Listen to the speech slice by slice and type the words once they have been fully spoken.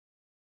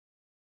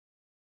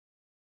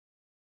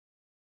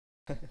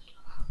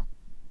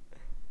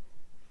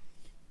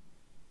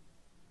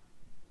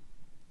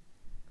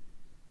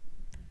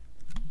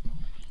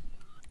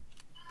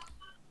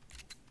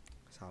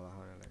Salah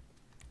oleh.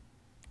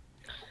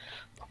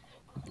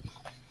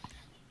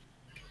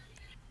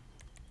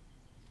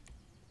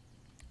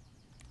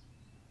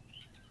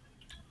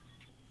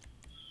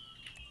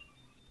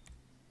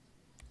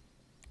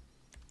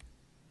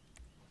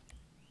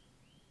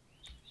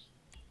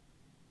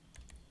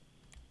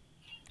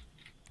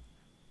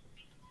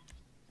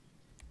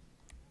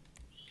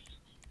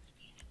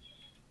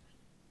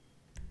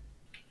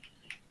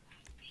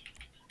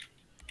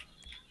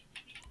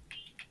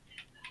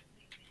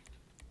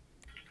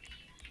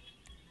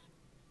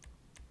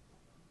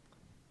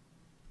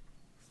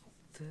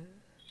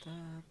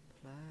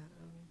 Tetaplah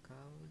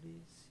engkau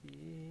di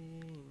sini.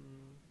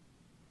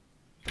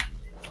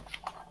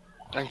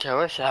 Yang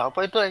cewek siapa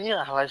itu anjing?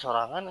 Halai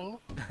sorangan anjing.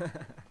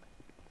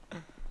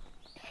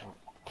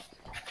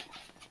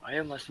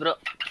 Ayo Mas Bro,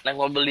 neng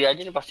mau beli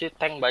aja nih pasti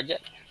tank baja.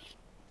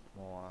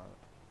 Mau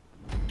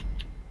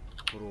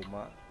ke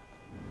rumah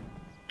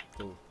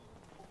tuh.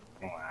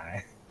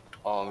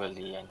 Oh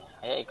belian.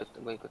 Ayo ikut,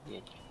 gue ikut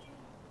dia.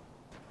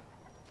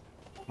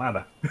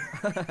 Mana?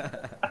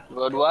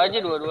 Dua-dua aja.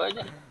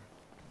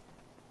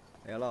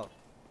 Ayo lo.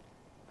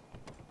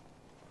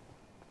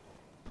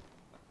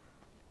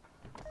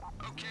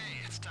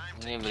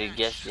 Ini beli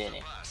gas dia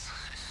nih.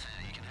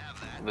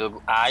 Mobil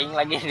aing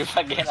lagi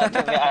dipakai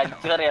nanti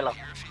hancur ya lo.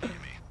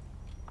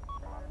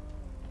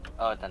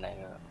 Oh tanah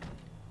itu.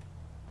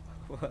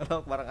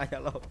 Lo bareng aja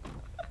lo.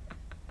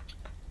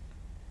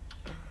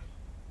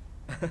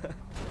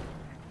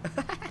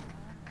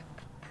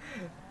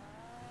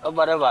 Oh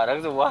bareng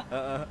semua.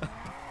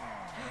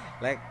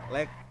 Lek.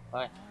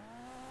 Oh.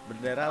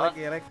 Bendera Oh.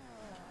 lagi lek.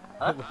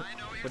 Hah?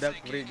 Udah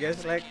beri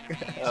gas lek.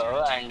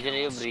 Oh anjir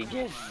ya beli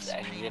gas.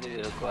 Anjir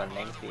itu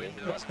koneng sih.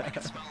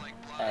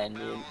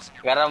 Anjir.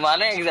 Karena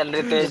mana yang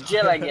Xandri TJ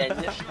lagi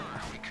anjir.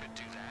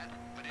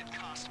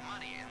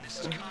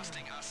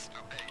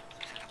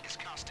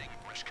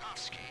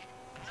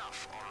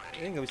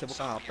 Ini nggak bisa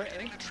buka HP.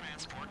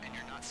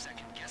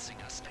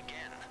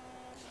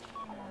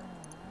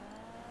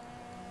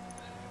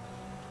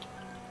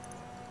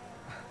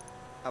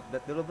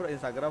 Update dulu bro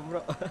Instagram bro.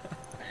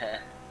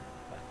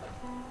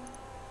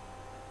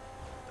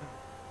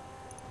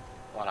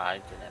 Malah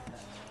itu ternyata.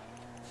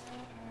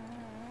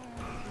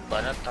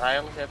 Bana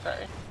trial ternyata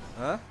ya.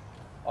 Hah?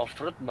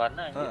 Off-road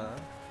bana anjir.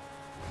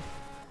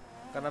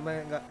 Karena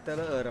nggak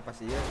teleur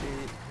pasti ya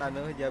di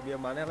tanah jabia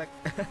mana lek.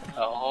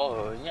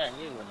 Oh, nya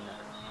anjir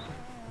bener.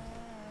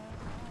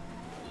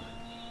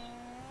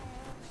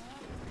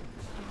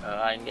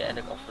 Aing ge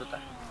ada off-road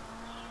ah.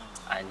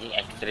 Anjing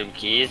ekstrim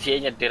kis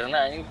ya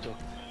nyetirna anjing tuh.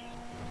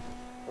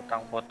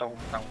 Potong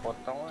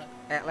potong.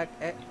 Lek.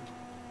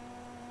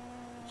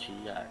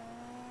 Sia.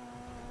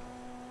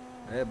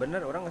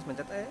 Bener orang nggak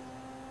mencet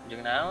Jeung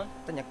naon?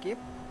 Tenyekip.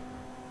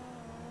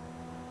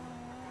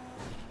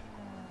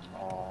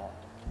 Oh.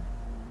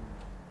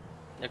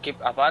 Nyekip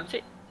apaan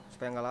sih?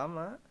 Supaya nggak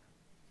lama.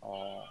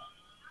 Oh.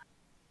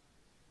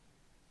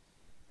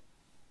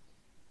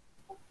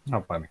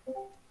 Apa nih?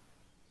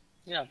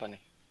 Ini apa nih?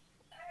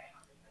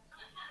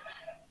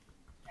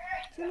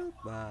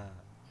 Lupa.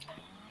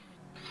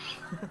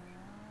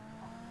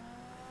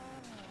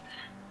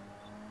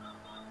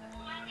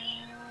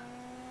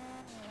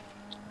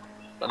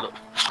 Lalu.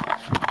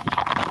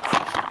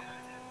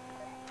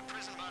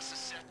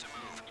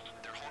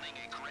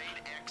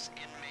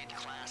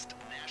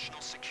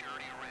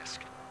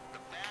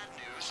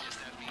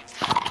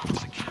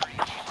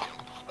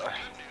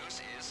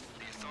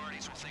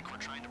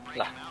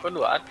 Lah, kok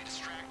duaan?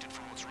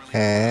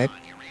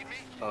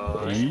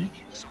 Oh,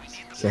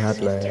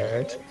 Sehat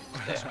lek.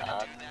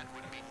 sehat.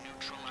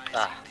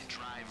 Nah,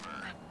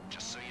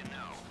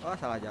 Oh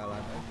salah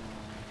jalan.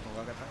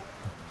 Enggak kata.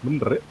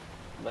 Bener ya?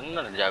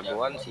 bener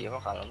jagoan sih mah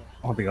kalau.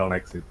 Oh tinggal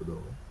next itu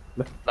doang.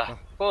 Lah,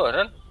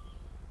 keren.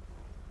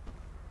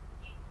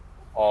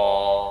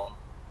 Oh,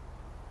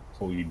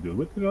 So ide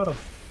banget ini orang.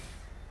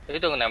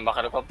 itu nembak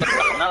helikopter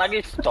gak kena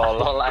lagi,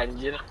 tolol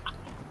anjir.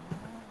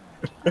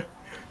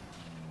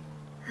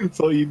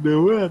 So ide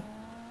banget.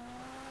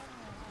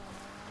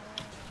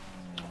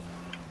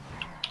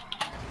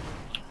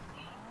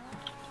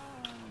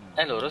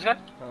 Lurus kan?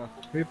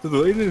 Itu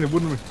tuh ini nih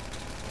bunuh nih.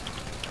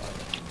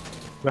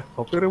 Lah,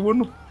 sopirnya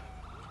bunuh.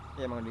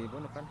 Ya emang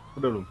dibunuh kan.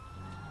 Udah belum?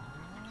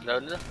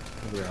 Udah.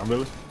 Udah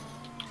ambil lu.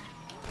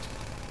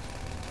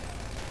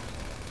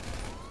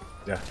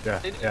 Ya.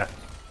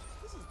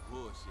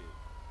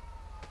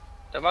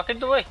 Tembakin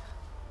tuh, woi.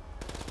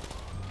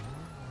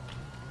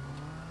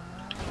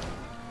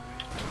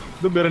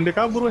 Udah biarin dia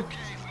kabur, weh.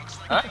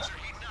 Hah?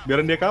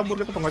 Biarin dia kabur,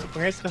 kita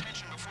pengecah.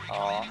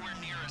 Oh,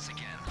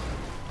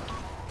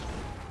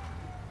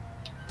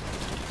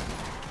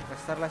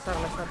 Lestar.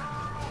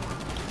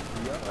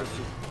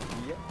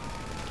 Iya.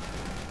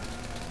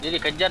 dia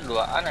dikejar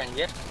duaan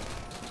anjir.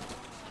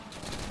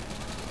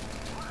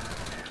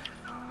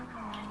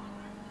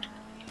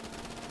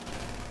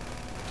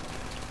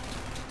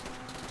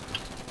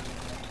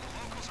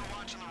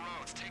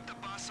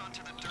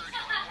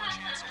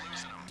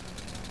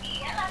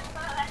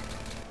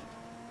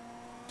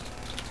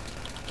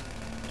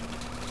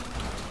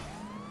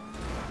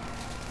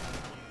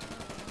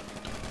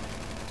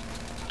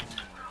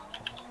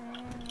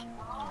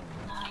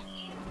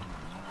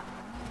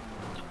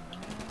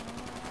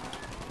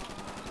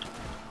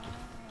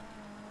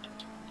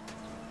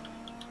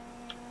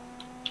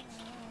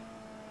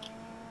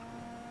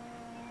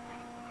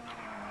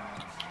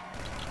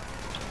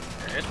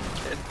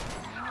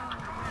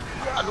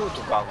 Aduh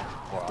tukang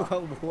buah.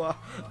 Tukang buah.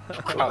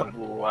 Tukang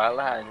buah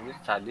lah ini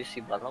sadis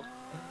si balok.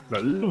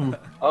 Lalu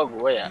Oh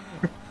gue ya.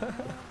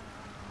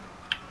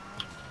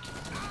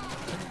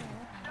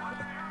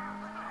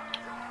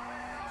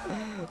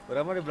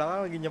 Berapa di belakang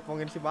lagi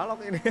nyepongin si balok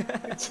ini.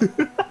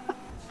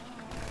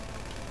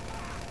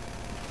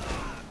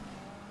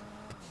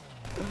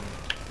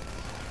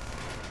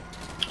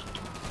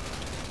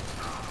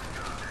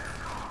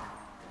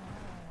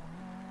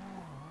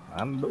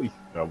 Ando ih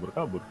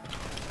kabur.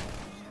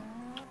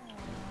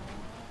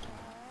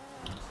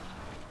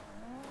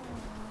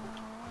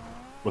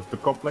 Bos the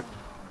komplek.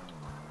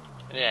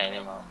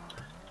 Ini mau.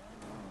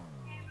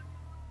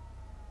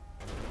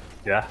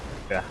 Ya.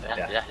 Ya.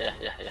 Udah.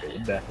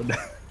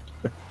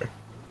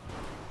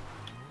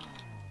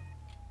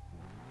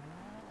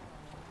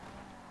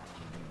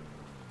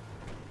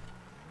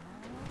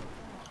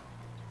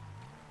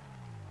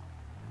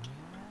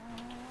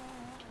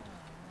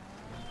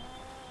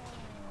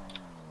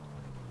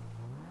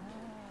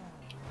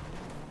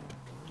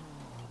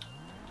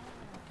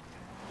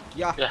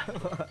 Ya. Ya.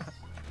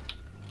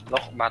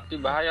 Lok mati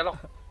bahaya lok.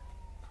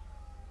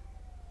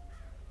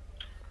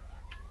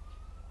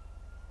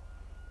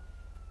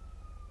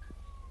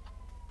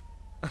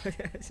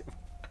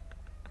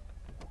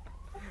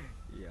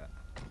 Iya.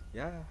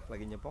 Ya,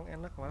 lagi nyepong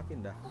enak malah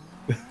pindah.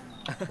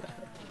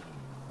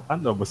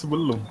 Anda bos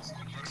belum.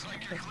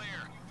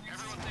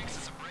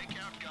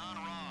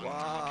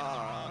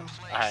 Wah.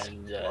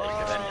 Anjay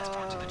keren ya.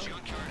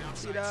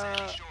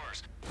 Tidak.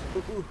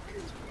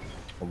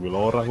 Mobil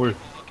orang weh.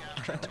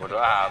 Bodo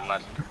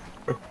amat.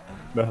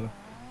 Dah.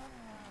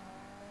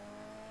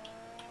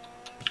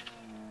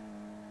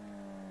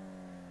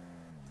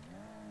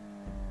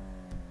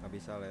 Nggak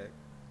bisa lek.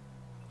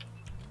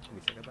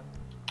 Bisa kata.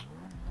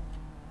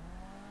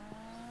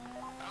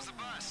 How's the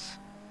bus?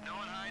 No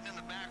one hiding in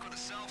the back with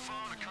a cell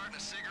phone, a carton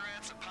of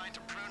cigarettes, a pint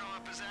of Pruno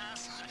up his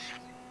ass?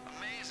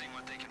 Amazing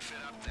what they can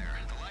fit up there.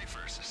 The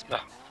lifers is...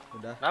 Lah,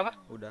 Udah. kenapa?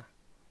 Udah.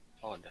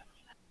 Oh udah.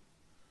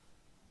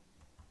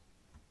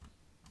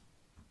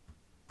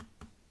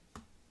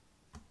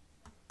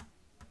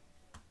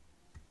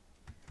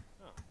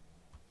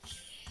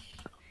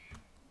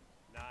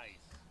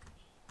 Nice.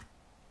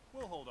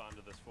 We'll hold on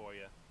to this for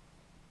you.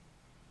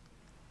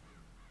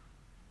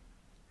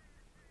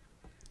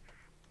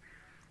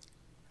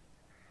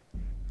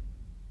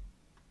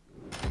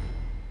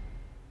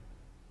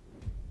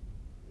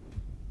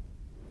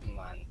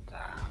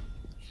 Mantap.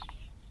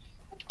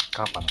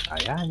 Kapan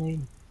kayanya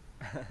ini?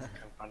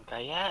 Kapan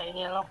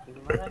kayaknya lok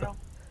gimana dong?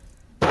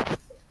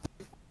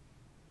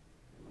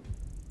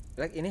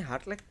 Lek ini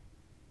hard lek.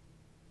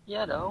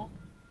 Iya dong.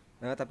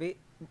 Nah, tapi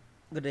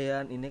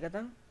gedean ini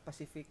katang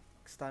Pacific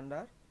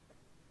standar.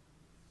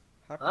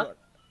 Hard Hah?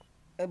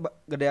 buat.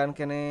 Gedean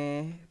kene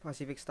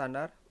Pacific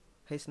standar.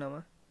 Heis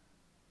nama.